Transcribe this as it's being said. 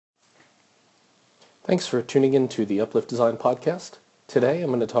Thanks for tuning in to the Uplift Design Podcast. Today I'm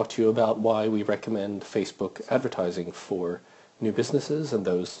going to talk to you about why we recommend Facebook advertising for new businesses and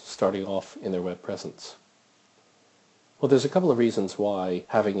those starting off in their web presence. Well, there's a couple of reasons why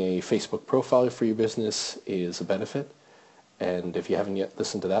having a Facebook profile for your business is a benefit. And if you haven't yet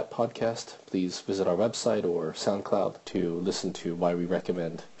listened to that podcast, please visit our website or SoundCloud to listen to why we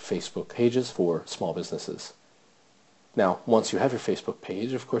recommend Facebook pages for small businesses. Now, once you have your Facebook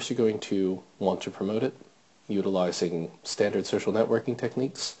page, of course, you're going to want to promote it utilizing standard social networking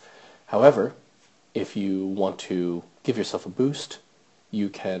techniques. However, if you want to give yourself a boost, you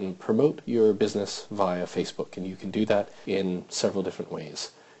can promote your business via Facebook, and you can do that in several different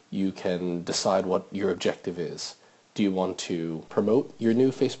ways. You can decide what your objective is. Do you want to promote your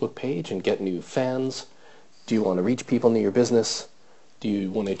new Facebook page and get new fans? Do you want to reach people near your business? Do you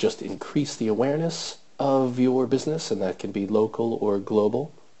want to just increase the awareness of your business, and that can be local or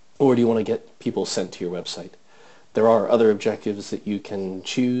global? Or do you want to get people sent to your website? There are other objectives that you can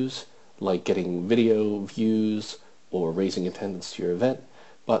choose, like getting video views or raising attendance to your event,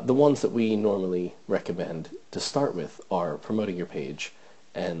 but the ones that we normally recommend to start with are promoting your page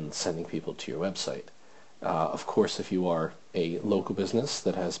and sending people to your website. Of course, if you are a local business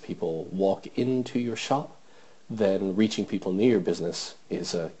that has people walk into your shop, then reaching people near your business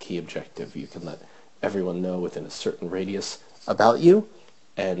is a key objective. You can let everyone know within a certain radius about you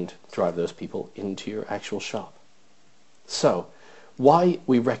and drive those people into your actual shop. So, why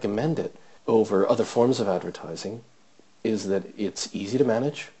we recommend it over other forms of advertising is that it's easy to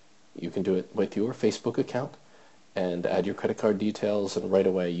manage. You can do it with your Facebook account and add your credit card details, and right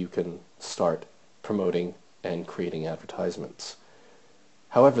away you can start promoting and creating advertisements.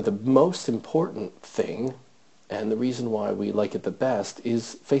 However, the most important thing, and the reason why we like it the best,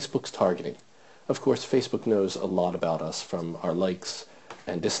 is Facebook's targeting. Of course, Facebook knows a lot about us, from our likes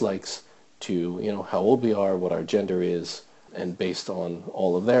and dislikes to, how old we are, what our gender is, and based on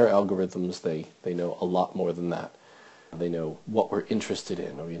all of their algorithms, they know a lot more than that. They know what we're interested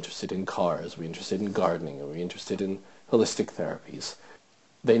in. Are we interested in cars? Are we interested in gardening? Are we interested in holistic therapies?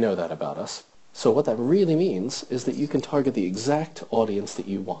 They know that about us. So what that really means is that you can target the exact audience that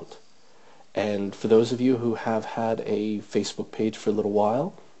you want. And for those of you who have had a Facebook page for a little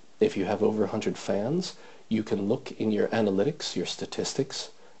while, if you have over 100 fans, you can look in your analytics, your statistics,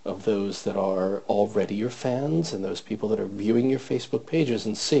 of those that are already your fans and those people that are viewing your Facebook pages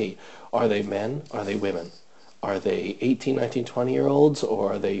and see, are they men? Are they women? Are they 18, 19, 20-year-olds,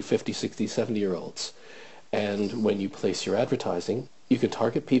 or are they 50, 60, 70-year-olds? And when you place your advertising, you can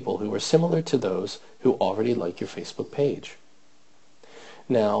target people who are similar to those who already like your Facebook page.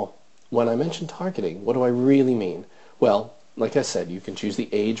 Now, when I mention targeting, what do I really mean? Well, like I said, you can choose the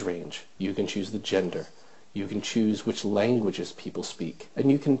age range, you can choose the gender, you can choose which languages people speak, and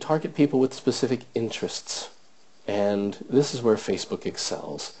you can target people with specific interests. And this is where Facebook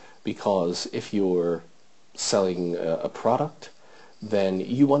excels, because if you're selling a product, then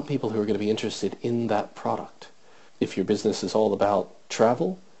you want people who are going to be interested in that product. If your business is all about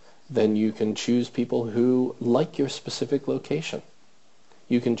travel, then you can choose people who like your specific location.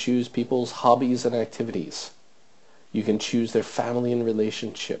 You can choose people's hobbies and activities. You can choose their family and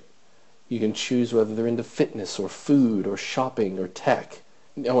relationship. You can choose whether they're into fitness or food or shopping or tech.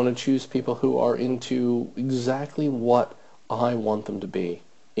 I want to choose people who are into exactly what I want them to be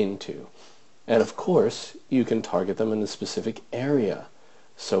into. And of course, you can target them in a specific area.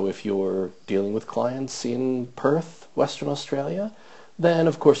 So if you're dealing with clients in Perth, Western Australia, then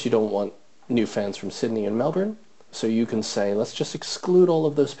of course you don't want new fans from Sydney and Melbourne. So you can say, let's just exclude all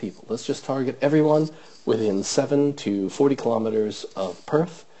of those people. Let's just target everyone within 7 to 40 kilometers of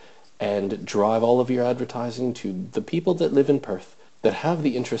Perth and drive all of your advertising to the people that live in Perth, that have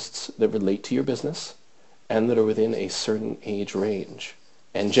the interests that relate to your business and that are within a certain age range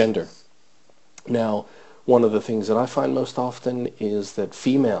and gender. Now, one of the things that I find most often is that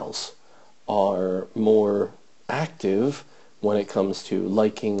females are more active when it comes to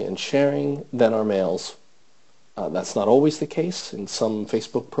liking and sharing than are males. That's not always the case. In some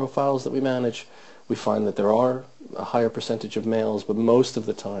Facebook profiles that we manage, we find that there are a higher percentage of males, but most of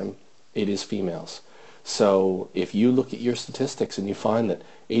the time it is females. So if you look at your statistics and you find that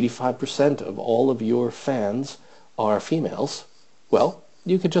 85% of all of your fans are females, well,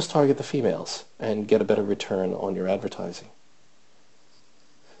 you could just target the females and get a better return on your advertising.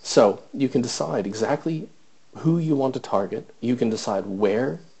 So you can decide exactly who you want to target. You can decide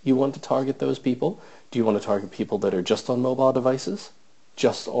where you want to target those people. Do you want to target people that are just on mobile devices,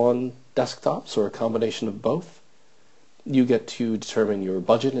 just on desktops, or a combination of both? You get to determine your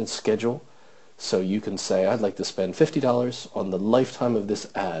budget and schedule. So you can say, I'd like to spend $50 on the lifetime of this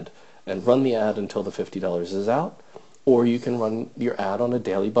ad, and run the ad until the $50 is out, or you can run your ad on a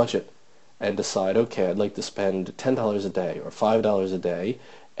daily budget and decide, okay, I'd like to spend $10 a day or $5 a day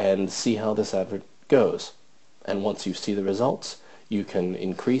and see how this advert goes. And once you see the results, you can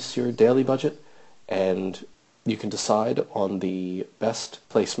increase your daily budget and you can decide on the best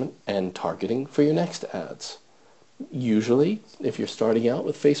placement and targeting for your next ads. Usually, if you're starting out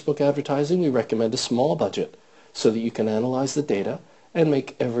with Facebook advertising, we recommend a small budget so that you can analyze the data and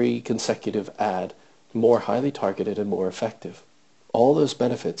make every consecutive ad more highly targeted and more effective. All those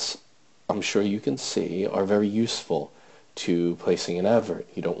benefits, I'm sure you can see, are very useful to placing an advert.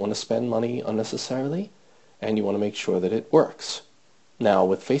 You don't want to spend money unnecessarily, and you want to make sure that it works. Now,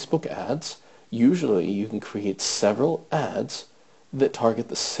 with Facebook ads, usually you can create several ads that target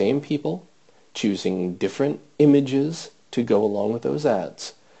the same people, choosing different images to go along with those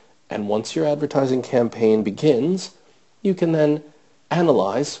ads. And once your advertising campaign begins, you can then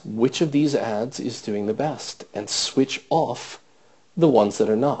analyze which of these ads is doing the best and switch off the ones that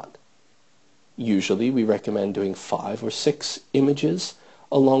are not. Usually we recommend doing 5 or 6 images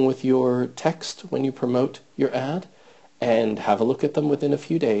along with your text when you promote your ad, and have a look at them within a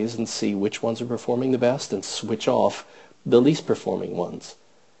few days and see which ones are performing the best and switch off the least performing ones.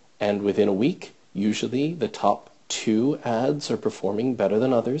 And within a week, usually the top 2 ads are performing better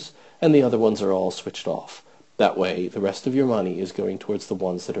than others, and the other ones are all switched off. That way, the rest of your money is going towards the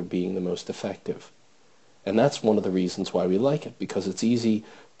ones that are being the most effective. And that's one of the reasons why we like it, because it's easy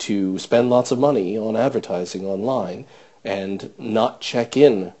to spend lots of money on advertising online and not check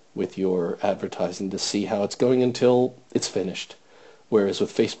in with your advertising to see how it's going until it's finished. Whereas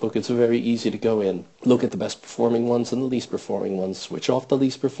with Facebook, it's very easy to go in, look at the best performing ones and the least performing ones, switch off the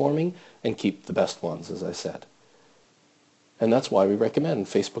least performing, and keep the best ones, as I said. And that's why we recommend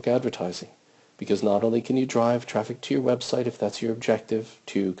Facebook advertising, because not only can you drive traffic to your website if that's your objective,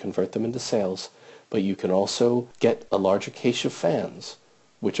 to convert them into sales, but you can also get a larger cache of fans,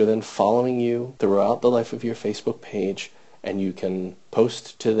 which are then following you throughout the life of your Facebook page, and you can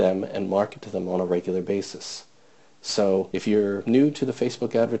post to them and market to them on a regular basis. So if you're new to the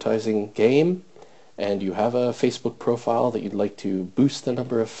Facebook advertising game and you have a Facebook profile that you'd like to boost the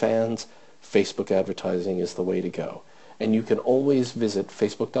number of fans, Facebook advertising is the way to go. And you can always visit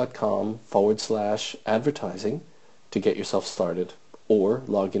facebook.com/advertising to get yourself started, or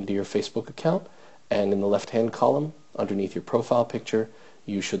log into your Facebook account, and in the left-hand column underneath your profile picture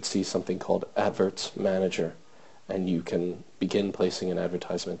you should see something called Adverts Manager, and you can begin placing an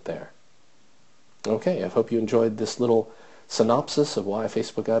advertisement there. Okay, I hope you enjoyed this little synopsis of why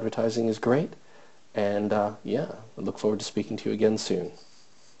Facebook advertising is great, and yeah, I look forward to speaking to you again soon.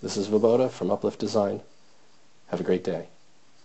 This is Voboda from Uplift Design. Have a great day.